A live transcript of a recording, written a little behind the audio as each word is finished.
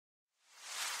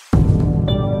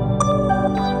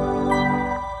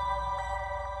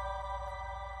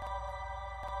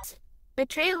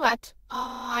Betrayal what?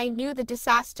 Oh, I knew the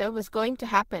disaster was going to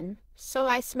happen, so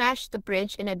I smashed the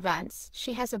bridge in advance.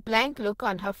 She has a blank look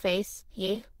on her face.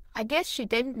 Yeah, I guess she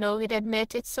didn't know it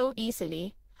admit it so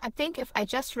easily. I think if I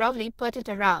just roughly put it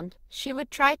around, she would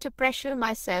try to pressure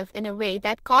myself in a way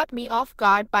that caught me off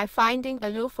guard by finding a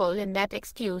loophole in that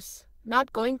excuse.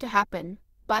 Not going to happen.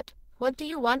 But, what do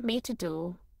you want me to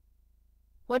do?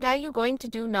 What are you going to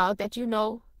do now that you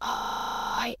know?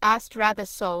 I asked rather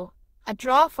so. A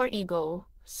draw for ego.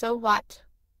 So what?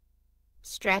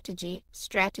 Strategy.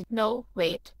 No,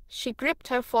 wait. She gripped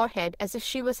her forehead as if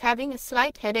she was having a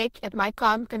slight headache at my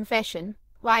calm confession.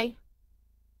 Why?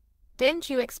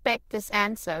 Didn't you expect this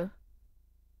answer?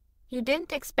 You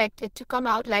didn't expect it to come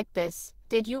out like this,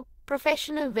 did you?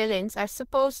 Professional villains are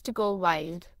supposed to go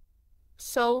wild.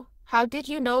 So, how did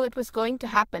you know it was going to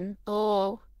happen?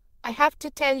 Oh, I have to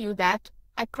tell you that.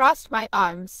 I crossed my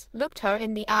arms, looked her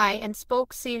in the eye and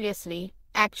spoke seriously.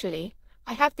 Actually,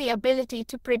 I have the ability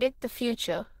to predict the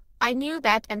future. I knew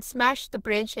that and smashed the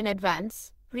bridge in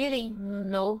advance. Really?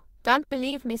 No, don't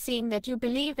believe me seeing that you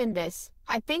believe in this.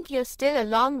 I think you're still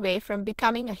a long way from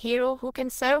becoming a hero who can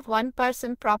serve one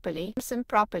person properly.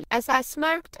 As I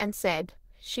smirked and said,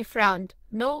 she frowned.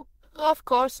 No, of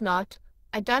course not.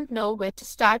 I don't know where to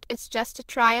start. It's just a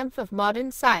triumph of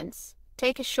modern science.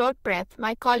 Take a short breath.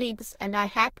 My colleagues and I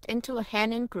hacked into a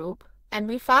Hanan group, and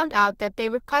we found out that they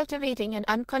were cultivating an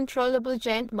uncontrollable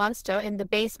giant monster in the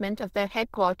basement of their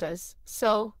headquarters.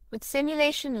 So, with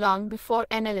simulation long before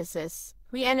analysis,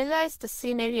 we analyzed the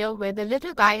scenario where the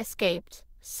little guy escaped.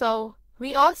 So,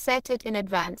 we all set it in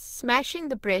advance. Smashing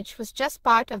the bridge was just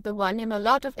part of the won him a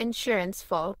lot of insurance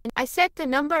for. I set the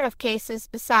number of cases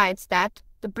besides that.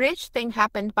 The bridge thing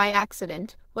happened by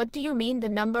accident. What do you mean the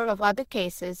number of other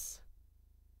cases?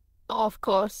 Of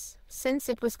course, since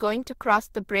it was going to cross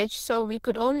the bridge so we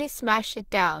could only smash it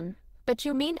down. But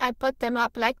you mean I put them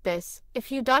up like this, if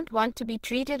you don't want to be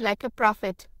treated like a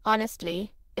prophet?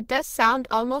 Honestly, it does sound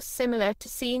almost similar to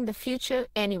seeing the future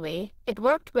anyway. It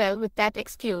worked well with that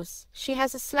excuse. She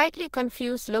has a slightly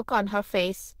confused look on her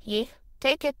face. Yeah,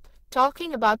 take it.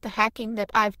 Talking about the hacking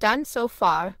that I've done so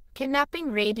far,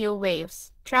 kidnapping radio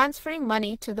waves, transferring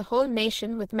money to the whole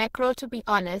nation with macro. To be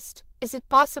honest, is it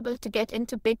possible to get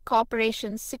into big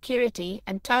corporations' security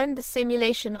and turn the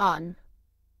simulation on?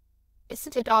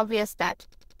 Isn't it obvious that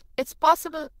it's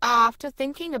possible? After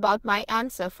thinking about my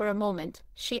answer for a moment,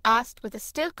 she asked with a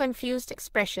still confused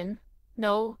expression.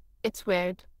 No, it's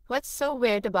weird. What's so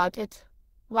weird about it?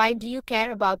 Why do you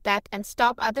care about that and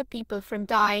stop other people from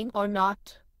dying or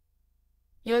not?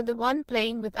 You're the one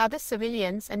playing with other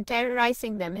civilians and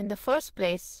terrorizing them in the first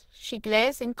place. She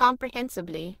glares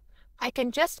incomprehensibly. I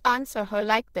can just answer her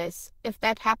like this. If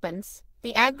that happens,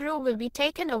 the aggro will be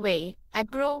taken away.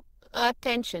 Aggro?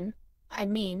 Attention. I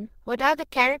mean, what are the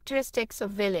characteristics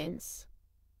of villains?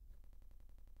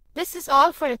 This is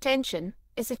all for attention.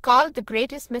 Is it called the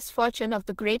greatest misfortune of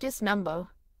the greatest number?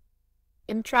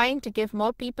 I'm trying to give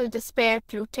more people despair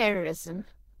through terrorism.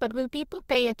 But will people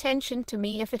pay attention to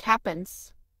me if it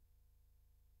happens?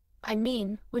 I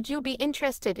mean, would you be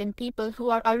interested in people who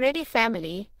are already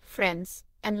family, friends,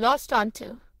 and lost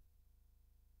onto?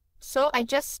 So I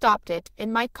just stopped it,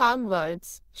 in my calm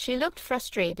words. She looked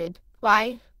frustrated.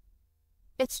 Why?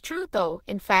 It's true though.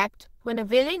 In fact, when a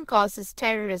villain causes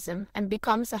terrorism and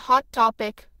becomes a hot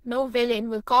topic, no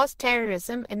villain will cause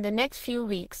terrorism in the next few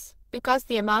weeks, because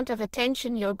the amount of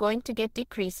attention you're going to get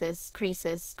decreases.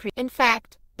 In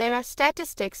fact, there are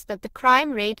statistics that the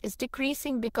crime rate is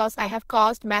decreasing because I have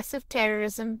caused massive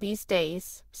terrorism these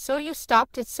days. So you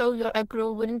stopped it so your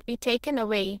aggro wouldn't be taken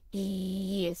away?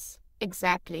 Yes,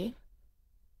 exactly.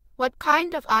 What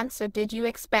kind of answer did you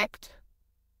expect?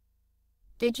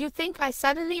 Did you think I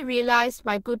suddenly realized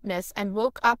my goodness and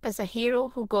woke up as a hero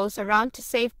who goes around to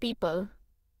save people?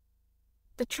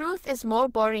 The truth is more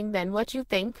boring than what you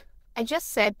think. I just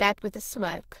said that with a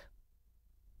smirk.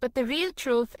 But the real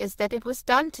truth is that it was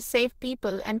done to save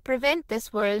people and prevent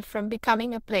this world from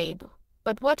becoming a plague.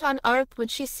 But what on earth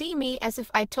would she see me as if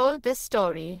I told this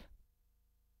story?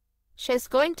 She's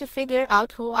going to figure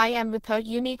out who I am with her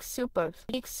unique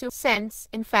sense.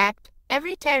 In fact,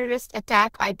 every terrorist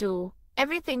attack I do,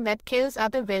 everything that kills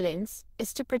other villains,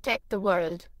 is to protect the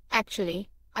world. Actually,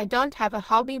 I don't have a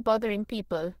hobby bothering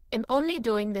people. I'm only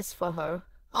doing this for her.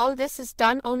 All this is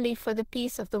done only for the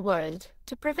peace of the world,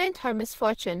 to prevent her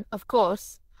misfortune, of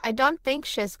course. I don't think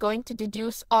she's going to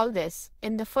deduce all this.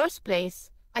 In the first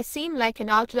place, I seem like an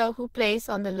outlaw who plays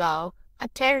on the law, a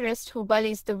terrorist who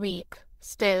bullies the weak.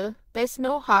 Still, there's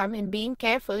no harm in being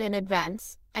careful in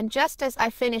advance. And just as I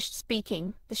finished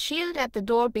speaking, the shield at the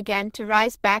door began to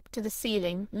rise back to the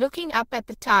ceiling. Looking up at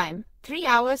the time, 3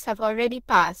 hours have already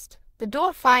passed. The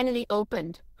door finally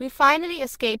opened. We finally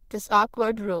escaped this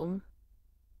awkward room.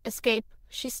 Escape.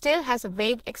 She still has a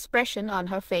vague expression on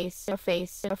her face.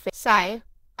 Sigh.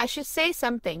 I should say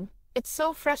something. It's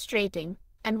so frustrating.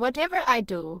 And whatever I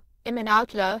do, I'm an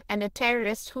outlaw and a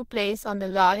terrorist who plays on the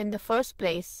law in the first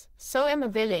place. So I'm a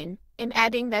villain. I'm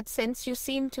adding that since you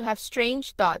seem to have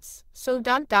strange thoughts, so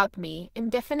don't doubt me. I'm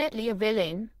definitely a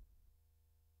villain.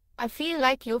 I feel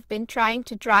like you've been trying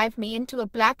to drive me into a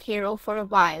black hero for a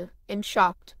while. I'm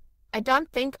shocked. I don't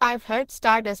think I've heard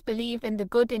Stardust believe in the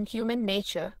good in human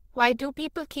nature. Why do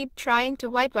people keep trying to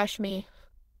whitewash me?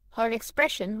 Her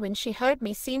expression when she heard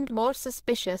me seemed more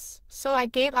suspicious, so I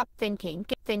gave up thinking.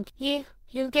 Yeah,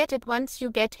 you'll get it once you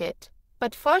get hit.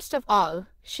 But first of all,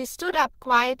 she stood up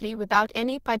quietly without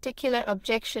any particular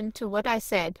objection to what I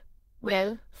said.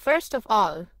 Well, first of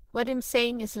all, what I'm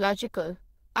saying is logical.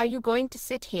 Are you going to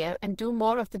sit here and do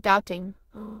more of the doubting?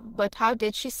 But how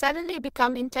did she suddenly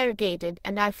become interrogated,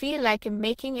 and I feel like I'm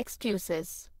making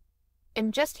excuses?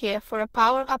 I'm just here for a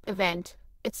power-up event.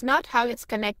 It's not how it's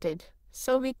connected.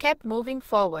 So we kept moving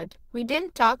forward. We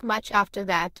didn't talk much after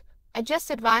that. I just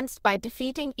advanced by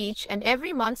defeating each and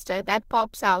every monster that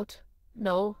pops out.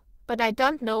 No, but I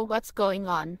don't know what's going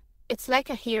on. It's like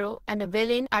a hero and a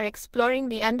villain are exploring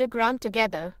the underground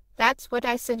together. That's what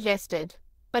I suggested.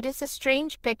 But it's a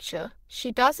strange picture.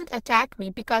 She doesn't attack me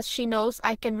because she knows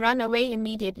I can run away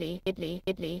immediately.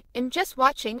 I'm just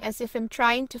watching as if I'm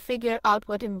trying to figure out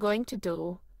what I'm going to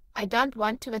do. I don't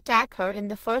want to attack her in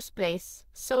the first place,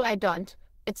 so I don't.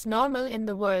 It's normal in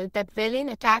the world that villain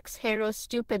attacks heroes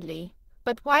stupidly.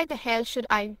 But why the hell should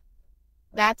I?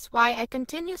 That's why I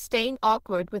continue staying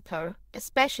awkward with her,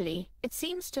 especially. It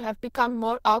seems to have become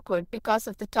more awkward because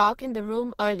of the talk in the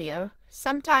room earlier.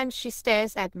 Sometimes she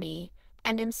stares at me,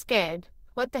 and I'm scared.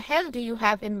 What the hell do you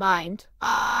have in mind?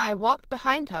 I walked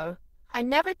behind her. I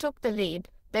never took the lead.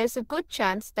 There's a good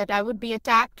chance that I would be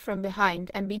attacked from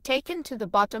behind and be taken to the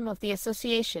bottom of the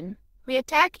association. We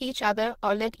attack each other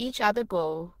or let each other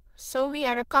go. So we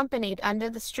are accompanied under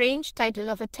the strange title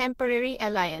of a temporary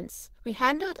alliance. We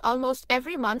handled almost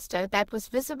every monster that was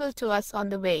visible to us on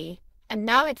the way, and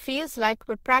now it feels like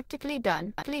we're practically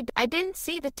done. I didn't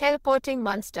see the teleporting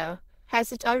monster.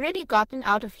 Has it already gotten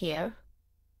out of here?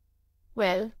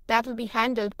 Well, that'll be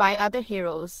handled by other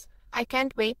heroes. I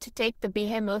can't wait to take the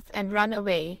behemoth and run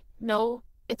away. No,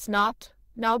 it's not.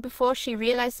 Now before she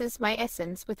realizes my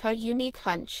essence with her unique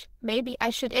hunch, maybe I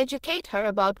should educate her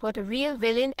about what a real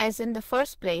villain is in the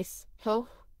first place. Oh.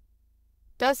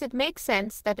 Does it make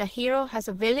sense that a hero has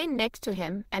a villain next to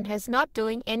him and is not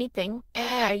doing anything?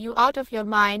 Are you out of your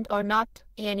mind or not?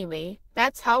 Anyway,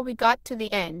 that's how we got to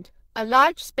the end. A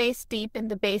large space deep in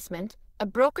the basement. A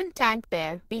broken tank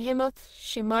there. Behemoth,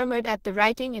 she murmured at the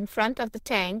writing in front of the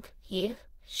tank. Yeah.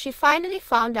 She finally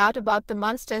found out about the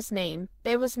monster's name.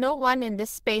 There was no one in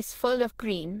this space full of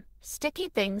green, sticky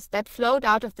things that flowed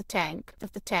out of the tank.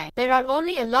 There are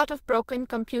only a lot of broken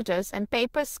computers and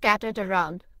papers scattered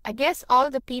around. I guess all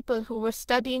the people who were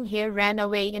studying here ran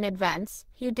away in advance.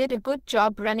 You did a good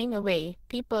job running away,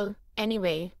 people.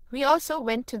 Anyway, we also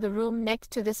went to the room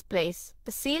next to this place.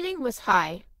 The ceiling was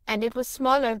high, and it was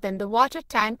smaller than the water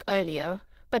tank earlier,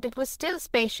 but it was still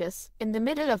spacious. In the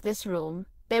middle of this room,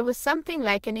 there was something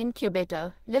like an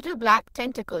incubator, little black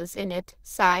tentacles in it.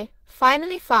 Sigh.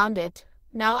 Finally found it.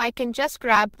 Now I can just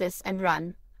grab this and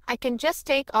run. I can just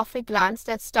take off. I glanced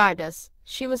at Stardust.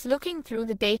 She was looking through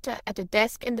the data at a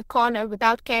desk in the corner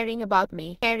without caring about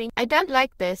me. I don't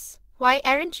like this. Why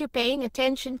aren't you paying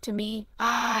attention to me?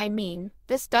 I mean,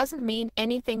 this doesn't mean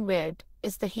anything weird.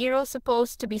 Is the hero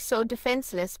supposed to be so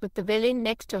defenseless with the villain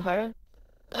next to her?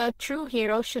 A true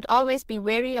hero should always be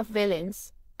wary of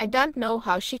villains. I don't know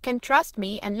how she can trust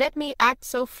me and let me act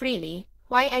so freely.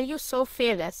 Why are you so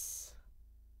fearless?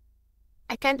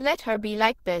 I can't let her be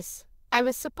like this. I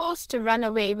was supposed to run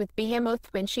away with Behemoth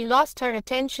when she lost her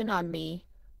attention on me.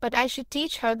 But I should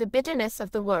teach her the bitterness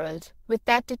of the world. With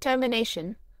that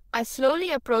determination, I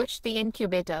slowly approached the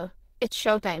incubator. It's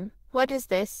showtime. What is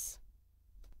this?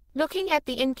 Looking at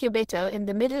the incubator in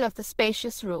the middle of the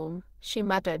spacious room, she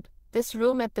muttered, "This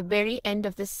room at the very end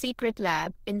of this secret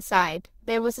lab." Inside,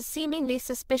 there was a seemingly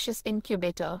suspicious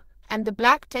incubator, and the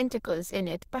black tentacles in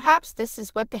it. Perhaps this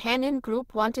is what the Henin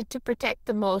group wanted to protect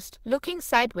the most. Looking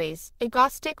sideways,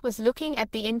 Agostic was looking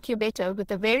at the incubator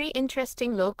with a very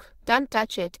interesting look. "Don't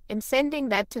touch it. I'm sending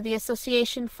that to the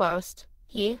association first."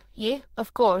 Yeah,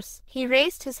 of course. He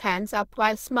raised his hands up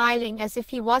while smiling as if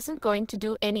he wasn't going to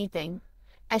do anything.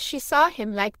 As she saw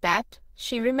him like that,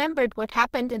 She remembered what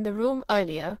happened in the room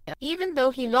earlier. Even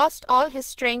though he lost all his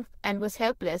strength and was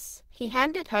helpless, he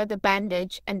handed her the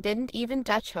bandage and didn't even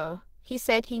touch her. He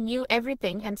said he knew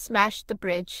everything and smashed the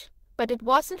bridge. But it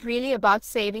wasn't really about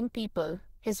saving people.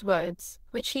 His words,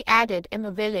 which he added, "am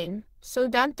a villain, so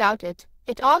don't doubt it."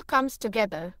 It all comes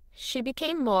together. She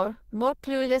became more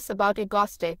clueless about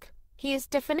Agostic. He is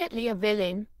definitely a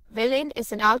villain. Villain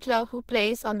is an outlaw who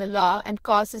plays on the law and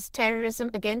causes terrorism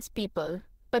against people.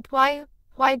 But why?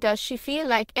 Why does she feel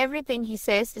like everything he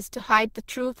says is to hide the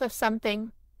truth of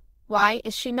something? Why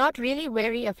is she not really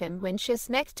wary of him when she's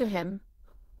next to him?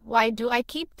 Why do I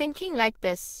keep thinking like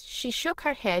this? She shook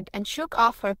her head and shook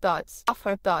off her thoughts.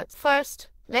 First,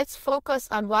 let's focus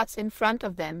on what's in front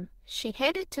of them. She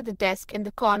headed to the desk in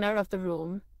the corner of the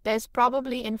room. There's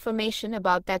probably information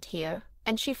about that here.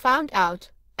 And she found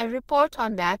out a report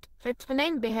on that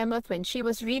Ritvanen behemoth when she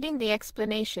was reading the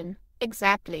explanation.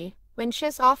 Exactly. When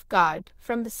she's off guard,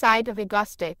 from the side of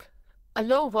Agostic, a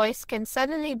low voice can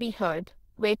suddenly be heard.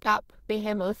 "Wake up,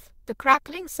 behemoth." The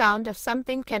crackling sound of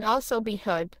something can also be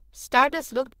heard.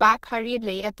 Stardust looked back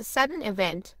hurriedly at the sudden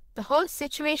event. The whole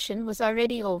situation was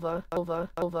already over.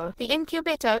 The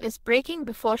incubator is breaking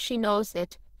before she knows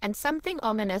it, and something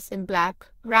ominous in black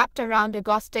wrapped around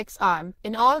Agostic's arm.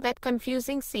 In all that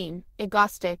confusing scene,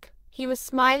 Agostic, he was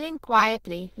smiling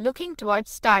quietly, looking towards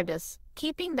Stardust.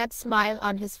 Keeping that smile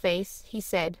on his face, he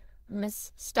said,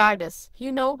 "Miss Stardust, you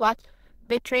know what?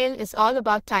 Betrayal is all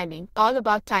about timing.